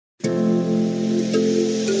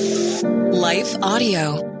Life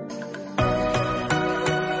Audio.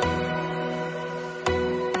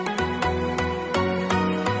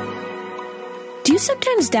 Do you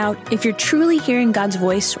sometimes doubt if you're truly hearing God's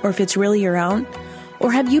voice or if it's really your own?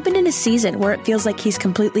 Or have you been in a season where it feels like He's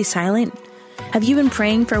completely silent? Have you been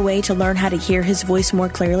praying for a way to learn how to hear His voice more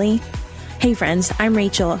clearly? Hey friends, I'm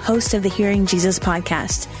Rachel, host of the Hearing Jesus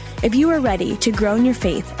podcast. If you are ready to grow in your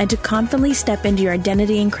faith and to confidently step into your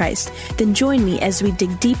identity in Christ, then join me as we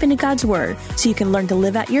dig deep into God's Word so you can learn to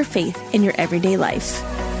live out your faith in your everyday life.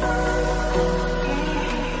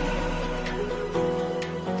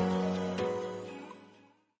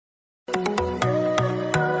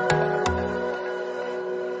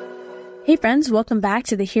 Hey friends, welcome back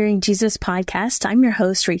to the Hearing Jesus podcast. I'm your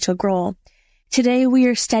host, Rachel Grohl. Today we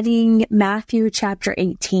are studying Matthew chapter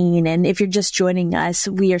 18, and if you're just joining us,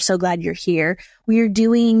 we are so glad you're here. We are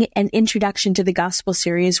doing an introduction to the gospel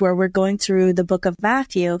series where we're going through the book of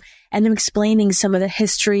Matthew, and I'm explaining some of the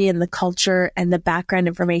history and the culture and the background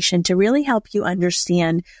information to really help you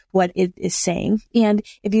understand what it is saying. And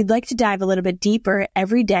if you'd like to dive a little bit deeper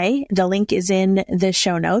every day, the link is in the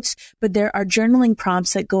show notes, but there are journaling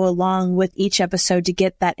prompts that go along with each episode to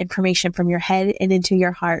get that information from your head and into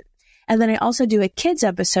your heart. And then I also do a kids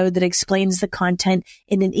episode that explains the content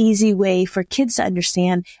in an easy way for kids to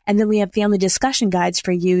understand. And then we have family discussion guides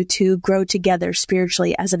for you to grow together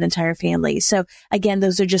spiritually as an entire family. So again,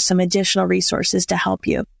 those are just some additional resources to help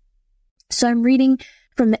you. So I'm reading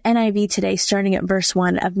from the NIV today, starting at verse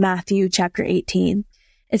 1 of Matthew chapter 18.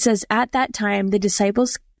 It says, "At that time, the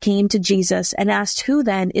disciples came to Jesus and asked, 'Who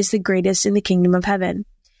then is the greatest in the kingdom of heaven?'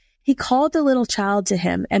 He called the little child to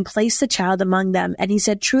him and placed the child among them. And he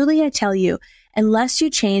said, 'Truly I tell you, unless you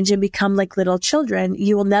change and become like little children,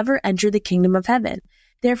 you will never enter the kingdom of heaven.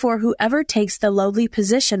 Therefore, whoever takes the lowly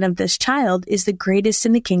position of this child is the greatest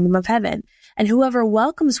in the kingdom of heaven. And whoever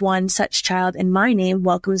welcomes one such child in my name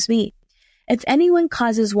welcomes me. If anyone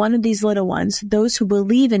causes one of these little ones, those who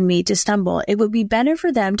believe in me, to stumble, it would be better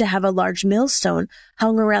for them to have a large millstone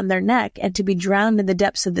hung around their neck and to be drowned in the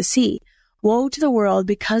depths of the sea. Woe to the world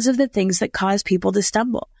because of the things that cause people to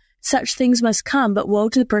stumble. Such things must come, but woe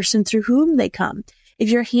to the person through whom they come. If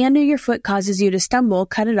your hand or your foot causes you to stumble,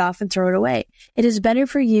 cut it off and throw it away. It is better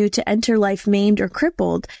for you to enter life maimed or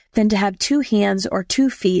crippled than to have 2 hands or 2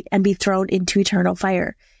 feet and be thrown into eternal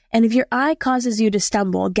fire. And if your eye causes you to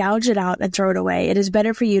stumble, gouge it out and throw it away. It is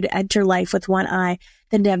better for you to enter life with 1 eye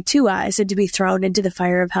than to have 2 eyes and to be thrown into the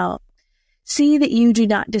fire of hell. See that you do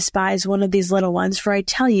not despise one of these little ones, for I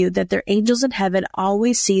tell you that their angels in heaven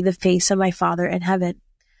always see the face of my Father in heaven.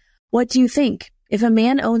 What do you think? If a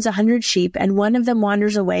man owns 100 sheep and one of them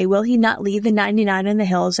wanders away, will he not leave the 99 in the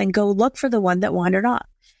hills and go look for the one that wandered off?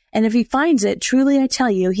 And if he finds it, truly I tell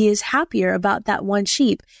you, he is happier about that one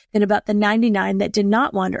sheep than about the 99 that did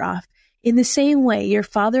not wander off. In the same way, your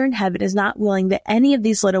Father in heaven is not willing that any of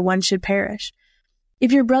these little ones should perish.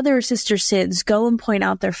 If your brother or sister sins, go and point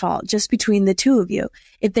out their fault just between the 2 of you.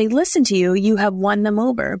 If they listen to you, you have won them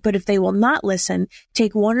over. But if they will not listen,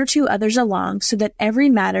 take 1 or 2 others along so that every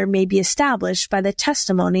matter may be established by the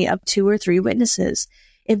testimony of 2 or 3 witnesses.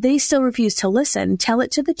 If they still refuse to listen, tell it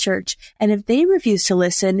to the church. And if they refuse to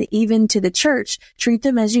listen, even to the church, treat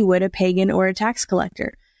them as you would a pagan or a tax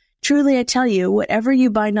collector. Truly I tell you, whatever you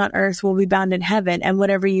bind on earth will be bound in heaven, and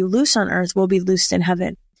whatever you loose on earth will be loosed in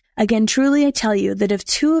heaven. Again, truly I tell you that if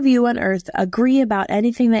 2 of you on earth agree about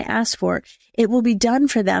anything they ask for, it will be done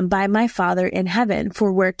for them by my Father in heaven.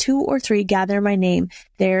 For where 2 or 3 gather my name,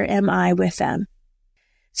 there am I with them."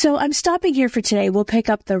 So I'm stopping here for today. We'll pick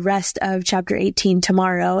up the rest of chapter 18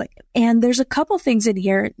 tomorrow. And there's a couple things in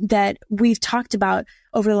here that we've talked about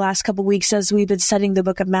over the last couple weeks as we've been studying the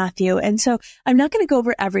book of Matthew. And so I'm not going to go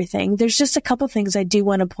over everything. There's just a couple things I do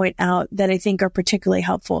want to point out that I think are particularly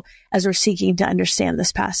helpful as we're seeking to understand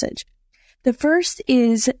this passage. The first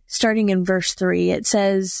is starting in verse 3. It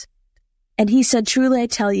says, "And he said, 'Truly I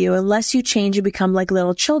tell you, unless you change and become like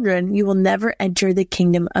little children, you will never enter the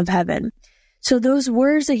kingdom of heaven.'" So those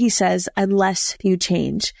words that he says, "unless you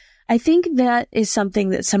change," I think that is something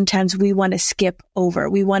that sometimes we want to skip over.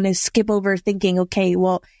 We want to skip over thinking, okay,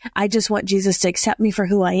 well, I just want Jesus to accept me for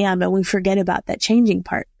who I am, and we forget about that changing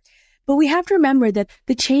part. But we have to remember that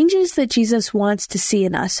the changes that Jesus wants to see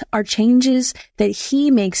in us are changes that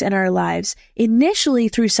he makes in our lives, initially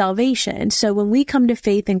through salvation. So when we come to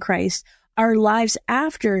faith in Christ, our lives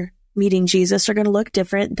after meeting Jesus are going to look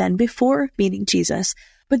different than before meeting Jesus.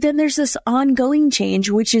 But then there's this ongoing change,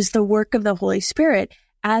 which is the work of the Holy Spirit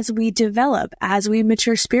as we develop, as we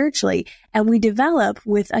mature spiritually, and we develop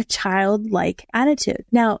with a childlike attitude.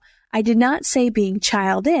 Now, I did not say being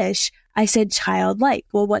childish. I said childlike.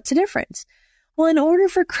 Well, what's the difference? Well, in order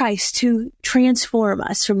for Christ to transform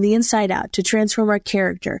us from the inside out, to transform our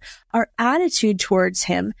character, our attitude towards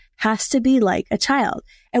him has to be like a child.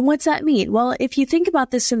 And what's that mean? Well, if you think about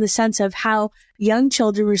this in the sense of how young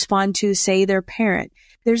children respond to, say, their parent,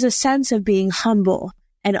 there's a sense of being humble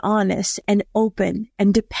and honest and open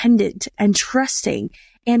and dependent and trusting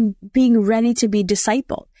and being ready to be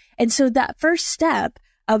discipled. And so that first step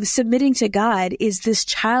of submitting to God is this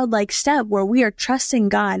childlike step where we are trusting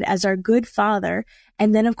God as our good father.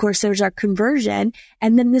 And then, of course, there's our conversion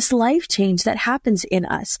and then this life change that happens in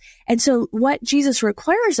us. And so what Jesus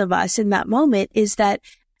requires of us in that moment is that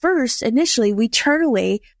first, initially, we turn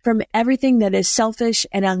away from everything that is selfish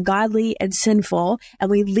and ungodly and sinful, and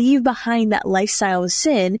we leave behind that lifestyle of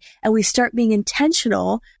sin, and we start being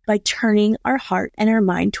intentional by turning our heart and our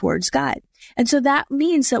mind towards God. And so that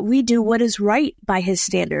means that we do what is right by his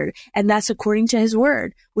standard, and that's according to his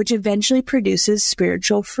word, which eventually produces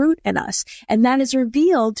spiritual fruit in us. And that is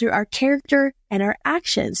revealed through our character and our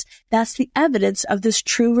actions. That's the evidence of this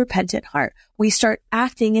true repentant heart. We start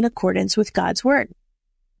acting in accordance with God's word.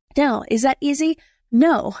 Now, is that easy?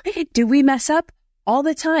 No. Do we mess up? All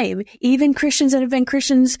the time. Even Christians that have been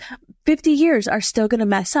Christians 50 years are still going to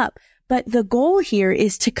mess up. But the goal here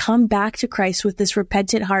is to come back to Christ with this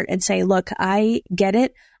repentant heart and say, look, I get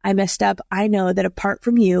it. I messed up. I know that apart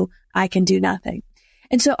from you, I can do nothing.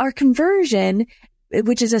 And so our conversion,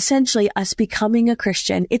 which is essentially us becoming a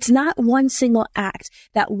Christian, it's not one single act,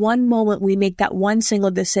 that one moment we make that one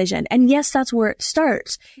single decision. And yes, that's where it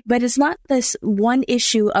starts, but it's not this one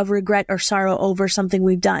issue of regret or sorrow over something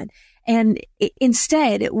we've done. And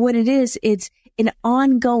instead, what it is, it's an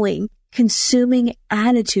ongoing consuming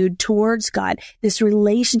attitude towards God, this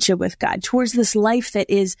relationship with God, towards this life that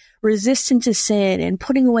is resistant to sin and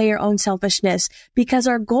putting away our own selfishness, because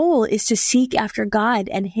our goal is to seek after God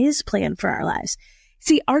and his plan for our lives.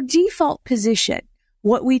 See, our default position,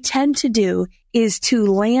 what we tend to do is to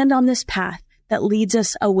land on this path that leads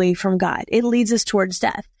us away from God. It leads us towards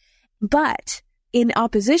death. But in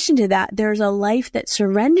opposition to that, there's a life that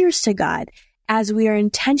surrenders to God as we are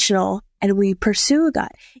intentional and we pursue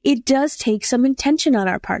God. It does take some intention on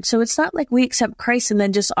our part. So it's not like we accept Christ and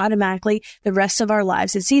then just automatically the rest of our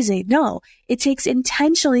lives it's easy. No, it takes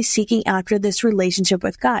intentionally seeking after this relationship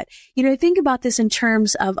with God. You know, think about this in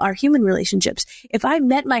terms of our human relationships. If I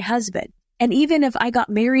met my husband, and even if I got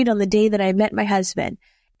married on the day that I met my husband,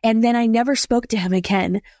 and then I never spoke to him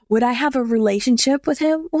again, would I have a relationship with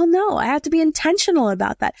him? Well, no, I have to be intentional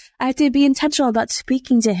about that. I have to be intentional about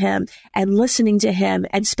speaking to him and listening to him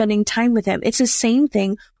and spending time with him. It's the same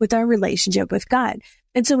thing with our relationship with God.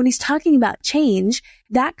 And so when he's talking about change,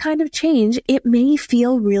 that kind of change, it may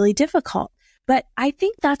feel really difficult. But I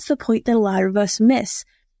think that's the point that a lot of us miss.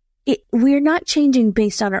 We're not changing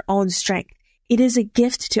based on our own strength. It is a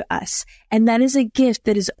gift to us, and that is a gift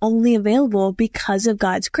that is only available because of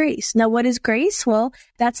God's grace. Now, what is grace? Well,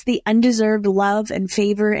 that's the undeserved love and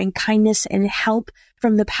favor and kindness and help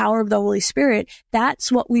from the power of the Holy Spirit.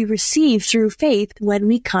 That's what we receive through faith when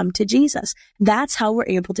we come to Jesus. That's how we're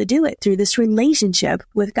able to do it, through this relationship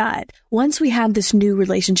with God. Once we have this new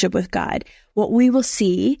relationship with God, what we will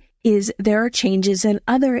see is there are changes in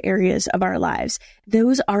other areas of our lives.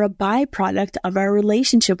 Those are a byproduct of our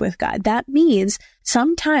relationship with God. That means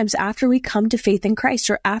sometimes after we come to faith in Christ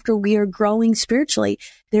or after we are growing spiritually,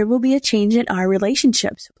 there will be a change in our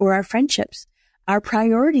relationships or our friendships. Our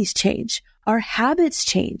priorities change. Our habits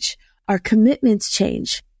change. Our commitments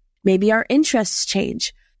change. Maybe our interests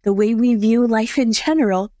change. The way we view life in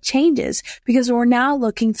general changes because we're now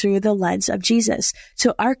looking through the lens of Jesus.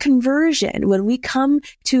 So our conversion, when we come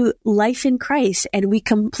to life in Christ and we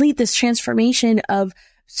complete this transformation of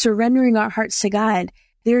surrendering our hearts to God,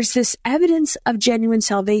 there's this evidence of genuine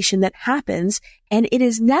salvation that happens, and it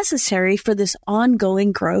is necessary for this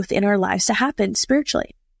ongoing growth in our lives to happen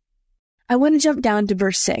spiritually. I want to jump down to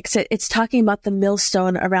verse 6. It's talking about the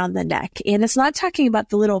millstone around the neck, and it's not talking about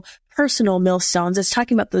the little personal millstones. It's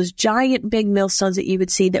talking about those giant big millstones that you would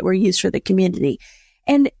see that were used for the community.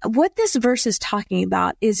 And what this verse is talking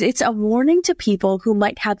about is it's a warning to people who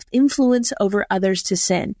might have influence over others to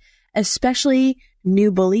sin, especially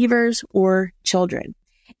new believers or children.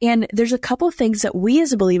 And there's a couple of things that we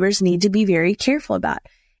as believers need to be very careful about.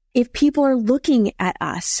 If people are looking at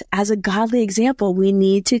us as a godly example, we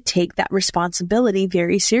need to take that responsibility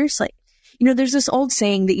very seriously. You know, there's this old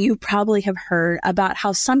saying that you probably have heard about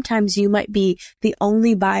how sometimes you might be the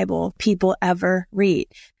only Bible people ever read.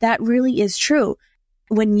 That really is true.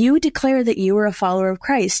 when you declare that you are a follower of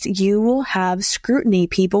Christ, you will have scrutiny.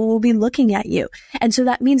 People will be looking at you. And so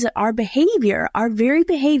that means that our behavior, our very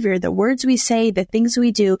behavior, the words we say, the things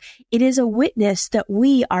we do, it is a witness that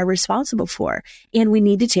we are responsible for. And we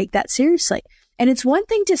need to take that seriously. And it's one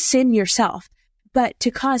thing to sin yourself, but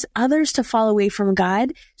to cause others to fall away from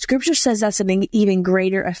God, Scripture says that's an even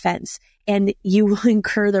greater offense. And you will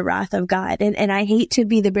incur the wrath of God. And I hate to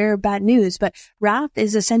be the bearer of bad news, but wrath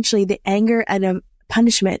is essentially the anger and a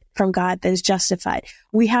punishment from God that is justified.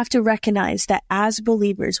 We have to recognize that as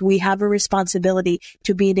believers, we have a responsibility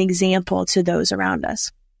to be an example to those around us.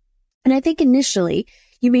 And I think initially,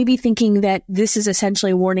 you may be thinking that this is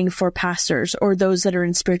essentially a warning for pastors or those that are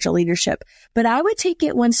in spiritual leadership. But I would take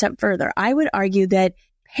it one step further. I would argue that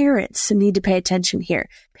parents need to pay attention here.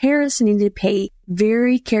 Parents need to pay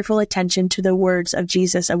very careful attention to the words of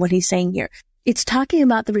Jesus and what he's saying here. It's talking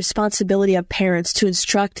about the responsibility of parents to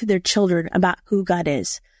instruct their children about who God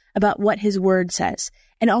is, about what his word says,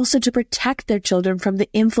 and also to protect their children from the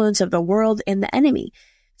influence of the world and the enemy.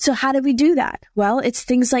 So how do we do that? Well, it's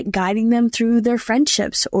things like guiding them through their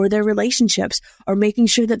friendships or their relationships, or making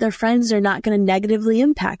sure that their friends are not going to negatively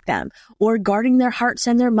impact them, or guarding their hearts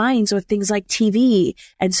and their minds with things like TV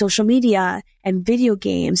and social media and video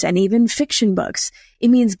games and even fiction books. It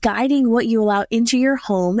means guiding what you allow into your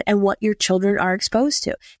home and what your children are exposed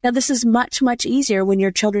to. Now, this is much, much easier when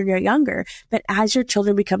your children are younger, but as your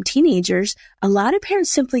children become teenagers, a lot of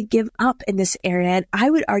parents simply give up in this area. And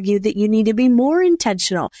I would argue that you need to be more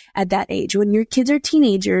intentional at that age. When your kids are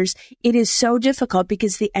teenagers, it is so difficult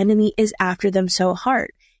because the enemy is after them so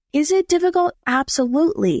hard. Is it difficult?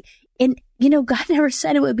 Absolutely. And God never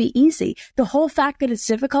said it would be easy. The whole fact that it's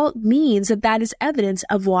difficult means that that is evidence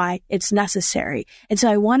of why it's necessary. And so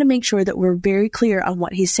I want to make sure that we're very clear on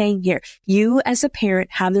what he's saying here. You as a parent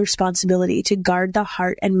have the responsibility to guard the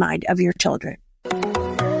heart and mind of your children.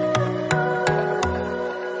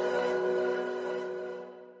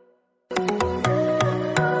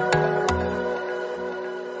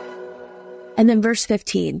 And then verse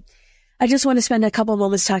 15. I just want to spend a couple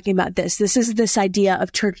moments talking about this. This is this idea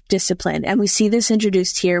of church discipline, and we see this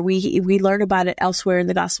introduced here. We learn about it elsewhere in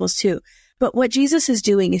the Gospels too. But what Jesus is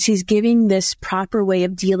doing is he's giving this proper way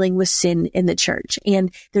of dealing with sin in the church.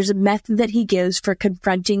 And there's a method that he gives for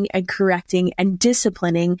confronting and correcting and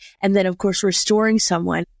disciplining, and then, of course, restoring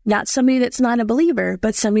someone, not somebody that's not a believer,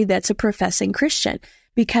 but somebody that's a professing Christian.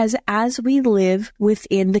 Because as we live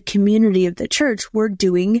within the community of the church, we're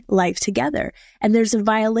doing life together. And there's a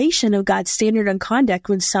violation of God's standard of conduct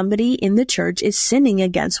when somebody in the church is sinning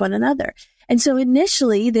against one another. And so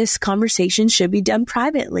initially, this conversation should be done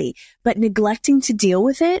privately, but neglecting to deal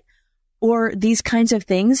with it or these kinds of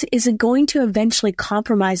things is going to eventually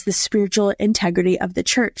compromise the spiritual integrity of the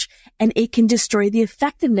church, and it can destroy the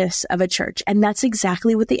effectiveness of a church. And that's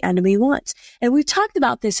exactly what the enemy wants. And we've talked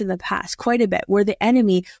about this in the past quite a bit, where the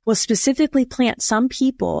enemy will specifically plant some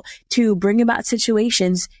people to bring about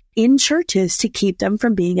situations in churches to keep them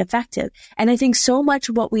from being effective. And I think so much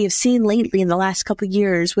of what we have seen lately in the last couple of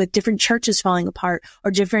years with different churches falling apart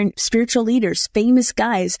or different spiritual leaders, famous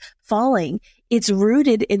guys falling, it's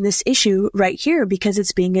rooted in this issue right here because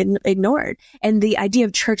it's being ignored. And the idea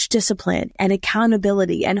of church discipline and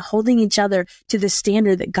accountability and holding each other to the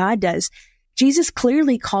standard that God does, Jesus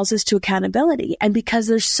clearly calls us to accountability. And because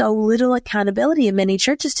there's so little accountability in many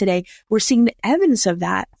churches today, we're seeing the evidence of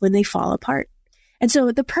that when they fall apart. And so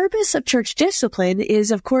the purpose of church discipline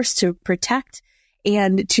is, of course, to protect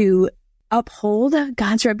and to uphold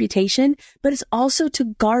God's reputation, but it's also to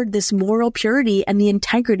guard this moral purity and the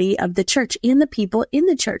integrity of the church and the people in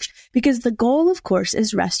the church, because the goal, of course,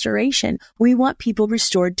 is restoration. We want people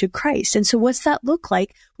restored to Christ. And so what's that look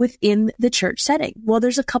like within the church setting? Well,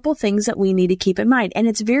 there's a couple things that we need to keep in mind, and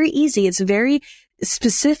it's very easy. It's very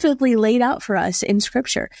specifically laid out for us in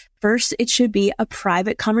Scripture. First, it should be a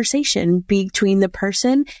private conversation between the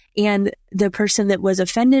person and the person that was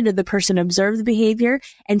offended, or the person observed the behavior.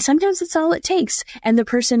 And sometimes that's all it takes. And the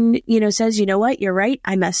person, says, you know what? You're right.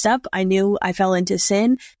 I messed up. I knew I fell into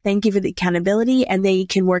sin. Thank you for the accountability. And they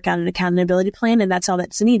can work out an accountability plan. And that's all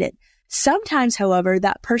that's needed. Sometimes, however,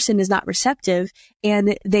 that person is not receptive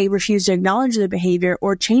and they refuse to acknowledge their behavior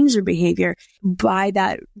or change their behavior by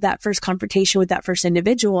that first confrontation with that first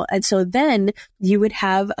individual. And so then you would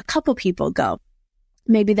have a couple people go.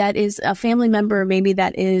 Maybe that is a family member, or maybe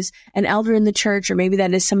that is an elder in the church, or maybe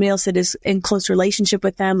that is somebody else that is in close relationship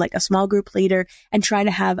with them, like a small group leader, and try to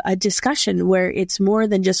have a discussion where it's more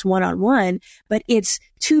than just one-on-one, but it's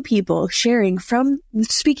two people sharing from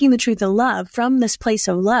speaking the truth in love, from this place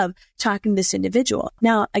of love, talking to this individual.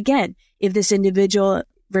 Now, again, if this individual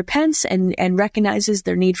repents and recognizes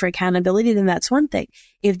their need for accountability, then that's one thing.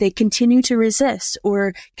 If they continue to resist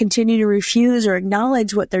or continue to refuse or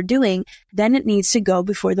acknowledge what they're doing, then it needs to go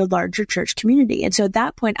before the larger church community. And so at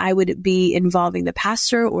that point, I would be involving the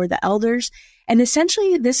pastor or the elders. And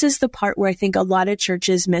essentially, this is the part where I think a lot of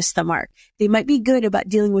churches miss the mark. They might be good about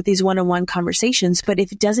dealing with these one-on-one conversations, but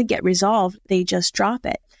if it doesn't get resolved, they just drop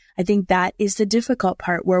it. I think that is the difficult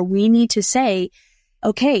part where we need to say,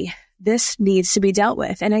 okay, this needs to be dealt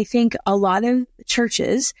with. And I think a lot of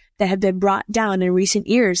churches that have been brought down in recent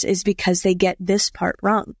years is because they get this part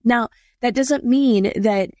wrong. Now, that doesn't mean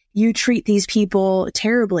that you treat these people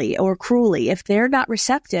terribly or cruelly. If they're not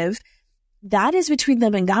receptive, that is between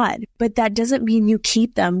them and God. But that doesn't mean you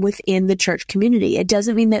keep them within the church community. It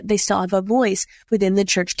doesn't mean that they still have a voice within the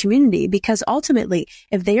church community, because ultimately,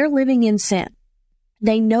 if they are living in sin,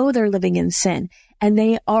 they know they're living in sin, and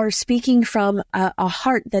they are speaking from a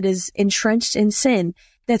heart that is entrenched in sin,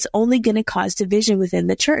 that's only going to cause division within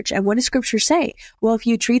the church. And what does Scripture say? Well, if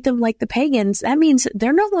you treat them like the pagans, that means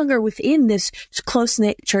they're no longer within this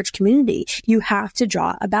close-knit church community. You have to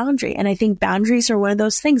draw a boundary. And I think boundaries are one of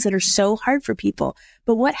those things that are so hard for people.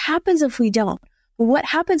 But what happens if we don't? Well, what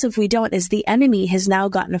happens if we don't is the enemy has now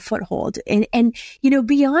gotten a foothold. And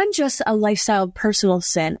beyond just a lifestyle of personal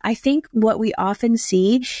sin, I think what we often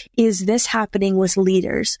see is this happening with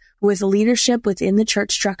leaders, with leadership within the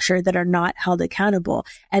church structure that are not held accountable.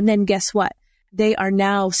 And then guess what? They are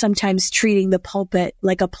now sometimes treating the pulpit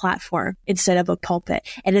like a platform instead of a pulpit.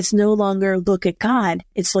 And it's no longer look at God,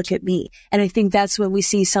 it's look at me. And I think that's when we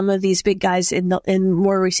see some of these big guys in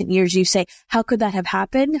more recent years. You say, how could that have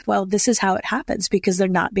happened? Well, this is how it happens, because they're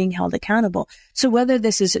not being held accountable. So whether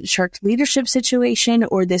this is a church leadership situation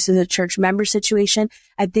or this is a church member situation,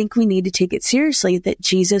 I think we need to take it seriously that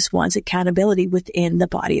Jesus wants accountability within the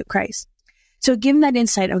body of Christ. So given that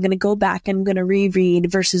insight, I'm going to go back and I'm going to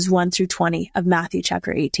reread verses 1 through 20 of Matthew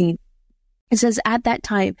chapter 18. It says, at that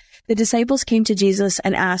time, the disciples came to Jesus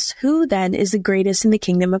and asked, who then is the greatest in the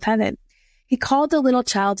kingdom of heaven? He called the little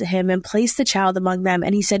child to him and placed the child among them.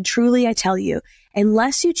 And he said, truly, I tell you,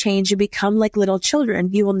 unless you change and become like little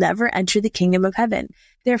children, you will never enter the kingdom of heaven.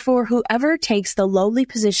 Therefore, whoever takes the lowly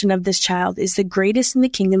position of this child is the greatest in the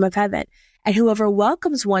kingdom of heaven. And whoever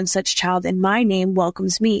welcomes one such child in my name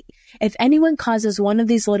welcomes me. If anyone causes one of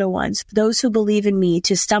these little ones, those who believe in me,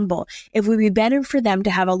 to stumble, it would be better for them to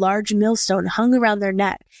have a large millstone hung around their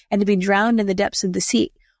neck and to be drowned in the depths of the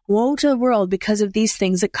sea. Woe to the world because of these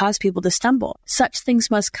things that cause people to stumble. Such things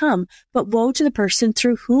must come, but woe to the person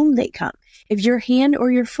through whom they come. If your hand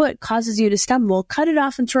or your foot causes you to stumble, cut it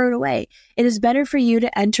off and throw it away. It is better for you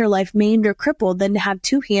to enter life maimed or crippled than to have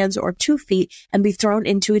 2 hands or 2 feet and be thrown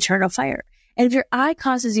into eternal fire. And if your eye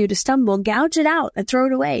causes you to stumble, gouge it out and throw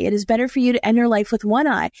it away. It is better for you to enter life with 1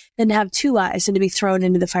 eye than to have 2 eyes and to be thrown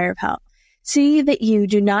into the fire of hell. See that you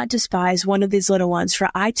do not despise one of these little ones, for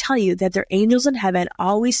I tell you that their angels in heaven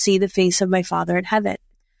always see the face of my Father in heaven.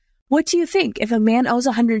 What do you think? If a man owes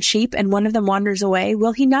 100 sheep and one of them wanders away,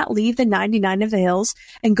 will he not leave the 99 of the hills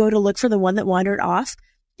and go to look for the one that wandered off?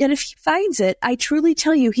 Yet if he finds it, I truly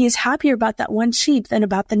tell you, he is happier about that one sheep than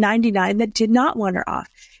about the 99 that did not wander off.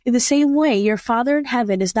 In the same way, your Father in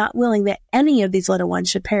heaven is not willing that any of these little ones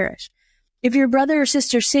should perish. If your brother or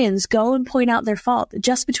sister sins, go and point out their fault,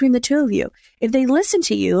 just between the 2 of you. If they listen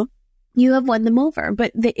to you, you have won them over.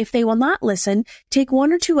 But if they will not listen, take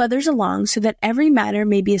 1 or 2 others along, so that every matter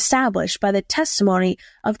may be established by the testimony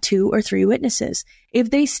of 2 or 3 witnesses. If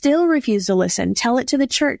they still refuse to listen, tell it to the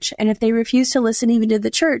church. And if they refuse to listen even to the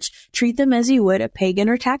church, treat them as you would a pagan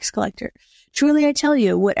or tax collector. Truly, I tell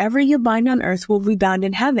you, whatever you bind on earth will be bound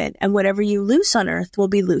in heaven, and whatever you loose on earth will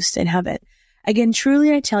be loosed in heaven. Again,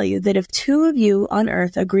 truly, I tell you that if 2 of you on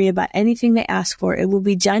earth agree about anything they ask for, it will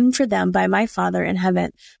be done for them by my Father in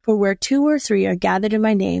heaven. For where 2 or 3 are gathered in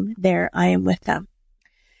my name, there I am with them.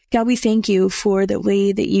 God, we thank you for the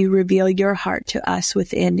way that you reveal your heart to us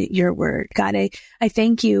within your word. God, I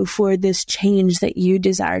thank you for this change that you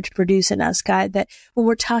desire to produce in us, God, that when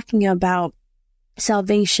we're talking about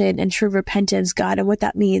salvation and true repentance, God, and what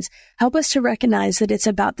that means, help us to recognize that it's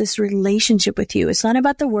about this relationship with you. It's not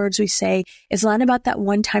about the words we say. It's not about that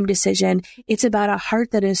one-time decision. It's about a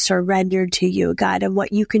heart that is surrendered to you, God, and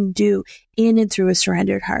what you can do in and through a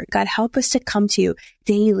surrendered heart. God, help us to come to you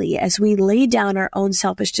daily as we lay down our own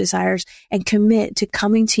selfish desires and commit to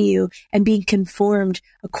coming to you and being conformed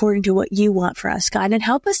according to what you want for us, God, and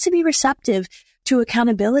help us to be receptive to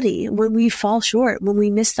accountability when we fall short, when we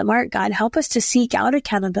miss the mark. God, help us to seek out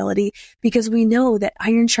accountability, because we know that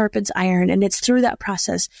iron sharpens iron, and it's through that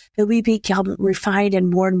process that we become refined and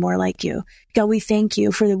more like you. God, we thank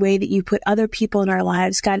you for the way that you put other people in our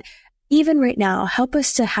lives. God, even right now, help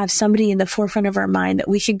us to have somebody in the forefront of our mind that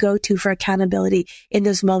we should go to for accountability in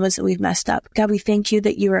those moments that we've messed up. God, we thank you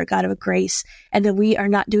that you are a God of grace and that we are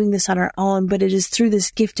not doing this on our own, but it is through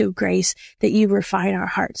this gift of grace that you refine our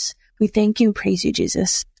hearts. We thank you and praise you,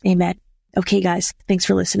 Jesus. Amen. Okay, guys, thanks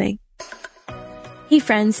for listening. Hey,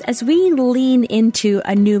 friends, as we lean into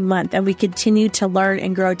a new month and we continue to learn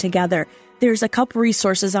and grow together, there's a couple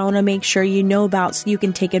resources I want to make sure you know about so you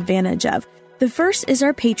can take advantage of. The first is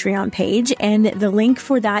our Patreon page, and the link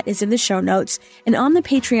for that is in the show notes. And on the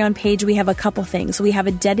Patreon page, we have a couple things. We have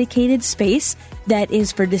a dedicated space that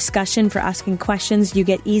is for discussion, for asking questions. You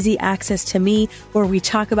get easy access to me where we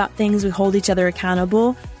talk about things, we hold each other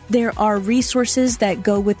accountable. There are resources that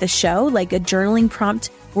go with the show, like a journaling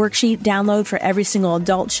prompt worksheet download for every single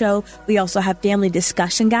adult show. We also have family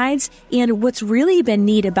discussion guides. And what's really been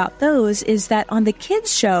neat about those is that on the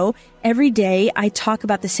kids show, every day I talk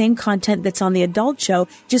about the same content that's on the adult show,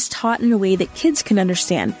 just taught in a way that kids can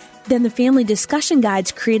understand. Then the family discussion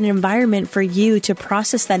guides create an environment for you to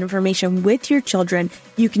process that information with your children.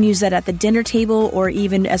 You can use that at the dinner table or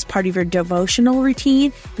even as part of your devotional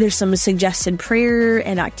routine. There's some suggested prayer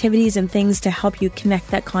and activities and things to help you connect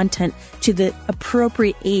that content to the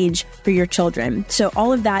appropriate age for your children. So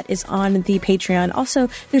all of that is on the Patreon. Also,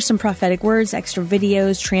 there's some prophetic words, extra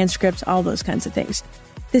videos, transcripts, all those kinds of things.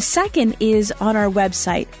 The second is on our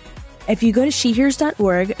website. If you go to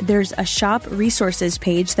shehears.org, there's a shop resources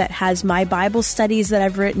page that has my Bible studies that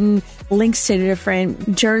I've written, links to different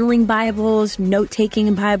journaling Bibles,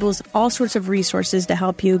 note-taking Bibles, all sorts of resources to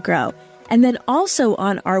help you grow. And then also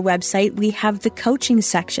on our website, we have the coaching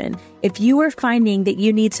section. If you are finding that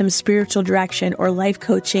you need some spiritual direction or life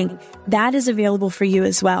coaching, that is available for you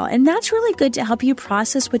as well. And that's really good to help you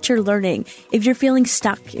process what you're learning. If you're feeling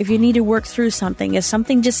stuck, if you need to work through something, if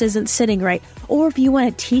something just isn't sitting right, or if you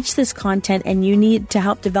want to teach this content and you need to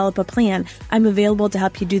help develop a plan, I'm available to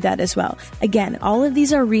help you do that as well. Again, all of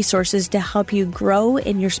these are resources to help you grow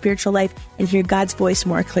in your spiritual life and hear God's voice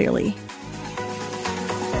more clearly.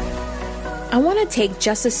 I want to take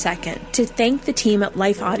just a second to thank the team at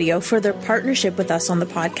Life Audio for their partnership with us on the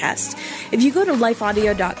podcast. If you go to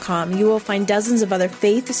lifeaudio.com, you will find dozens of other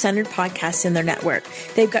faith-centered podcasts in their network.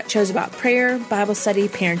 They've got shows about prayer, Bible study,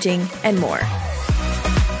 parenting, and more.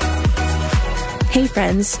 Hey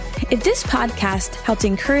friends, if this podcast helped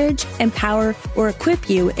encourage, empower, or equip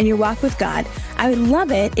you in your walk with God, I would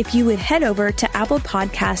love it if you would head over to Apple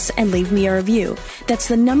Podcasts and leave me a review. That's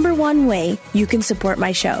the number one way you can support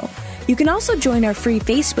my show. You can also join our free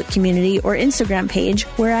Facebook community or Instagram page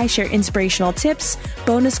where I share inspirational tips,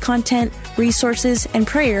 bonus content, resources, and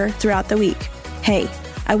prayer throughout the week. Hey,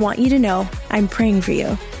 I want you to know I'm praying for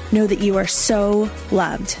you. Know that you are so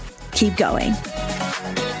loved. Keep going.